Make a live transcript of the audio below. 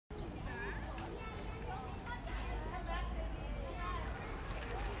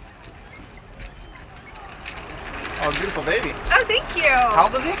Oh, beautiful baby. Oh, thank you. How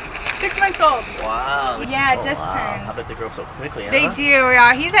old is he? 6 months old. Wow. Yeah, just turned. I bet they grow up so quickly, huh? They do,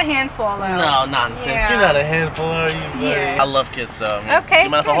 yeah. He's a handful, though. No, nonsense. Yeah. You're not a handful, are you, buddy? Yeah. I love kids, so. Okay. You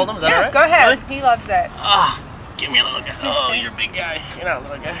mind if I hold them? Is that yeah, all right? go ahead. Really? He loves it. Ah, give me a little guy. Oh, you're a big guy. You're not a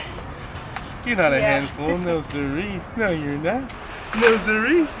little guy. You're not a handful. No, siree. No, you're not. No,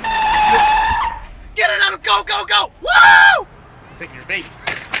 siree. Get it on him. Go, go, go. Woo! Take your baby.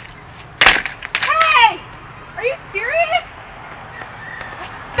 Hey! Are you serious?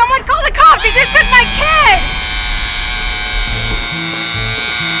 Someone call the cops! He just took my kid!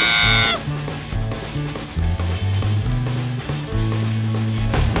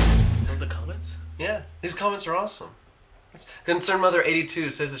 Those the comments? Yeah, these comments are awesome. Concerned Mother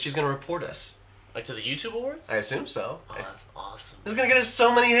 82 says that she's going to report us. Like to the YouTube awards? I assume so. Oh, that's awesome. This is going to get us so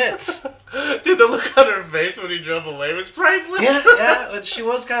many hits. Dude, the look on her face when he drove away was priceless. Yeah, but she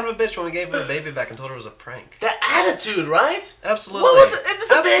was kind of a bitch when we gave her a baby back and told her it was a prank. That attitude, right? Absolutely. What was it?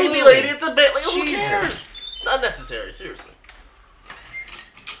 It's a baby, Absolutely. lady. It's a baby. Like, who Jesus. cares? It's unnecessary, seriously.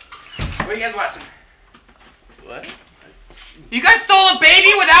 What are you guys watching? What? You guys stole a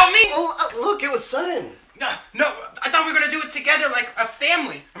baby without me? Oh, look, it was sudden. No, I thought we were gonna do it together like a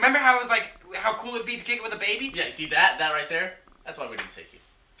family. Remember how it was like, how cool it'd be to kick it with a baby? Yeah, you see that right there? That's why we didn't take you.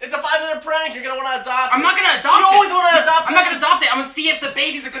 It's a 5-minute prank. You're gonna want to adopt. I'm not gonna adopt You it. always want to adopt. I'm not gonna adopt it. I'm gonna see if the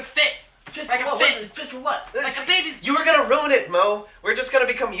baby's a good fit. Fit Like for a what? fit. Fit for what? Like a baby's. You were going to ruin it, Mo. We're just going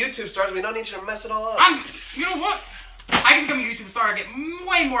to become YouTube stars. We don't need you to mess it all up. You know what? I can become a YouTube star and get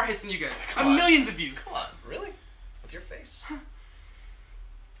way more hits than you guys. Millions of views. Come on. Really? With your face?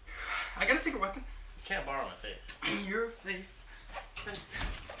 I got a secret weapon. You can't borrow my face. Your face.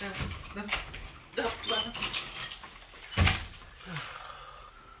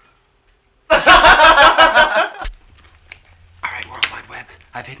 Alright, World Wide Web.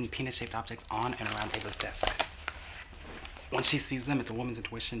 I've hidden penis-shaped objects on and around Ava's desk. Once she sees them, it's a woman's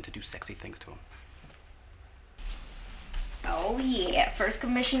intuition to do sexy things to them. Oh yeah, first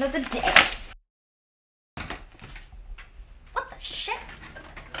commission of the day. What the shit?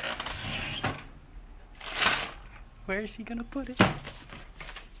 Where is she gonna put it?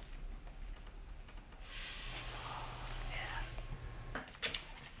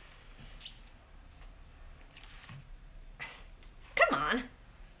 Come on.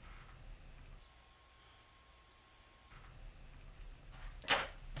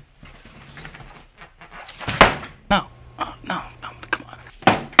 No. No, come on.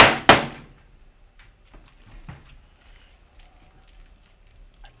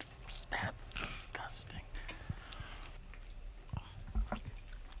 That's disgusting.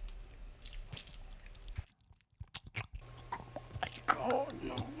 Oh,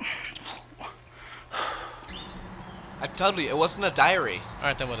 no. I told you, it wasn't a diary.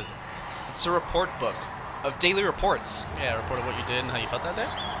 Alright, then what is it? It's a report book of daily reports. Yeah, report of what you did and how you felt that day?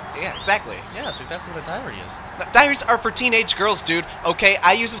 Yeah, exactly. Yeah, that's exactly what a diary is. Now, diaries are for teenage girls, dude. Okay,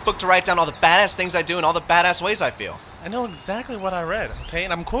 I use this book to write down all the badass things I do and all the badass ways I feel. I know exactly what I read, okay?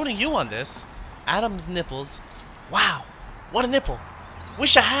 And I'm quoting you on this. Adam's nipples. Wow, what a nipple.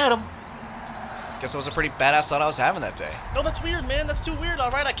 Wish I had them. Guess it was a pretty badass thought I was having that day. No, that's weird, man. That's too weird,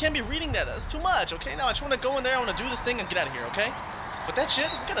 alright? I can't be reading that. That's too much, okay? Now I just want to go in there, I want to do this thing and get out of here, okay? But that shit,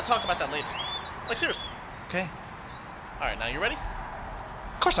 we gotta talk about that later. Like, seriously. Okay. Alright, now you ready?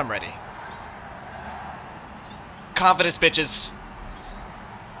 Of course I'm ready. Confidence, bitches.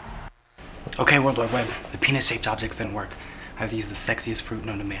 Okay, World Wide Web. The penis-shaped objects didn't work. I have to use the sexiest fruit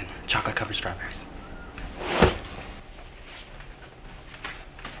known to man. Chocolate-covered strawberries.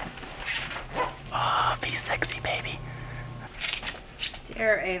 Oh, be sexy, baby.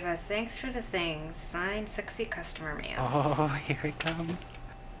 Dear Ava, thanks for the things. Signed, sexy customer man. Oh, here it comes.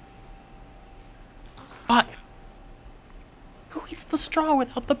 What? Who eats the straw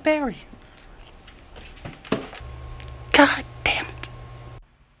without the berry? God damn it.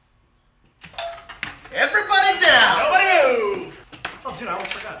 Everybody down! Nobody move! Oh, dude, I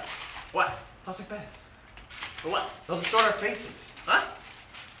almost forgot. What? Plastic bags. For what? They'll distort our faces. Huh?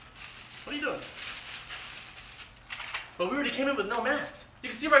 What are you doing? But we already came in with no masks. You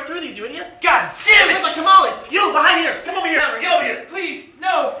can see right through these, you idiot. God damn It's like tamales. You, behind here. Come over here. Get over here. Please,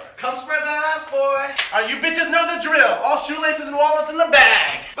 no! Come spread that ass, boy! All right, you bitches know the drill. All shoelaces and wallets in the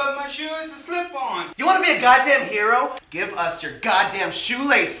bag. But my shoe is the slip-on. You want to be a goddamn hero? Give us your goddamn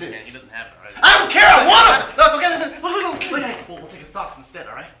shoelaces. Man, he doesn't have it, all right? I don't care, I want them! No, it's okay. Listen. Look. We'll take his socks instead,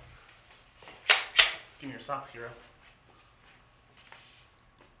 all right? Give me your socks, hero.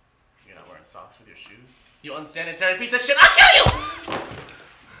 You're not wearing socks with your shoes? You unsanitary piece of shit. I'll kill you!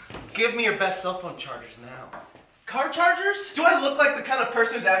 Give me your best cell phone chargers now. Car chargers? Do I look like the kind of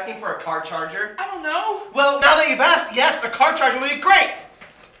person who's asking for a car charger? I don't know. Well, now that you've asked, yes, a car charger would be great!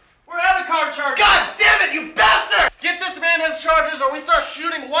 We're out of car chargers. God damn it, you bastard! Get this man his chargers or we start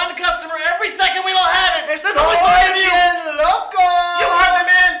shooting one customer every second we don't have it! It's the Only one of you! bien loco! You heard the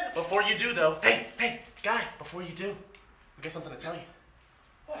man! Before you do though, hey, guy, before you do, I got something to tell you.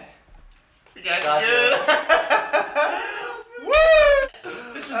 What? You got Gotcha. good.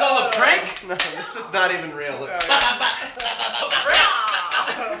 Woo! This was all a prank? No, this is not even real. Look.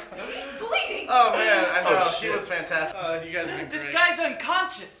 Bleeding. Oh man, I know. Oh, She shit. was fantastic. You guys have been This great. guy's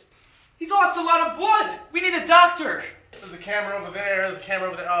unconscious. He's lost a lot of blood. We need a doctor. There's a camera over there, there's a camera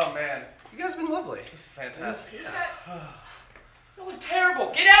over there. Oh man, You guys have been lovely. this is fantastic. You look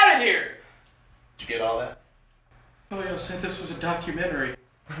terrible. Get out of here. Did you get all that? Elio said this was a documentary.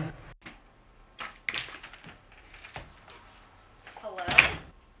 Hello? I'm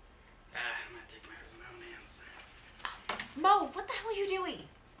gonna take matters in my own hands. Mo, what the hell are you doing?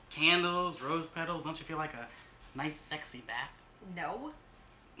 Candles, rose petals. Don't you feel like a nice, sexy bath? No.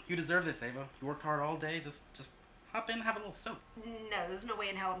 You deserve this, Ava. You worked hard all day. Just hop in, have a little soak. No, there's no way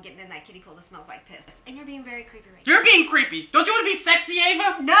in hell I'm getting in that kiddie pool that smells like piss. And you're being very creepy right You're being creepy. Don't you want to be sexy,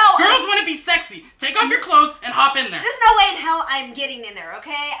 Ava? No, Girls want to be sexy. Take off your clothes and hop in there. There's no way in hell I'm getting in there,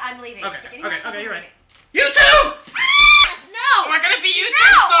 okay? I'm leaving. Okay, Getting okay, myself okay, you're right. leaving. You too!